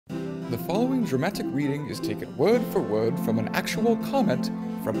The following dramatic reading is taken word for word from an actual comment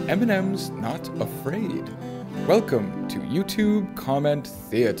from Eminem's Not Afraid. Welcome to YouTube Comment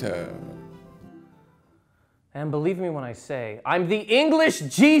Theater. And believe me when I say, I'm the English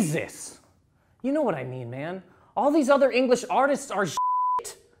Jesus. You know what I mean, man. All these other English artists are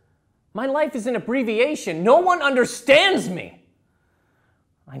shit. My life is an abbreviation. No one understands me.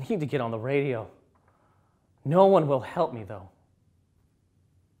 I need to get on the radio. No one will help me, though.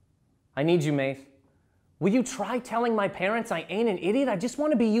 I need you, mate. Will you try telling my parents I ain't an idiot? I just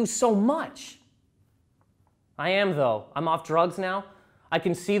want to be you so much. I am, though. I'm off drugs now. I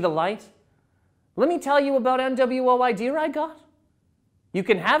can see the light. Let me tell you about NWO idea I got. You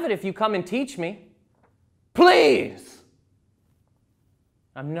can have it if you come and teach me. Please!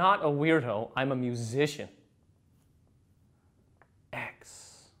 I'm not a weirdo. I'm a musician.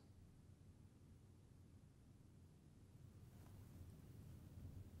 X.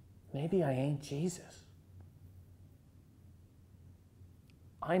 Maybe I ain't Jesus.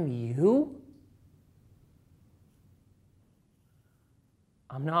 I'm you?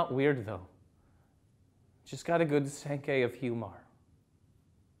 I'm not weird, though. Just got a good senke of humor.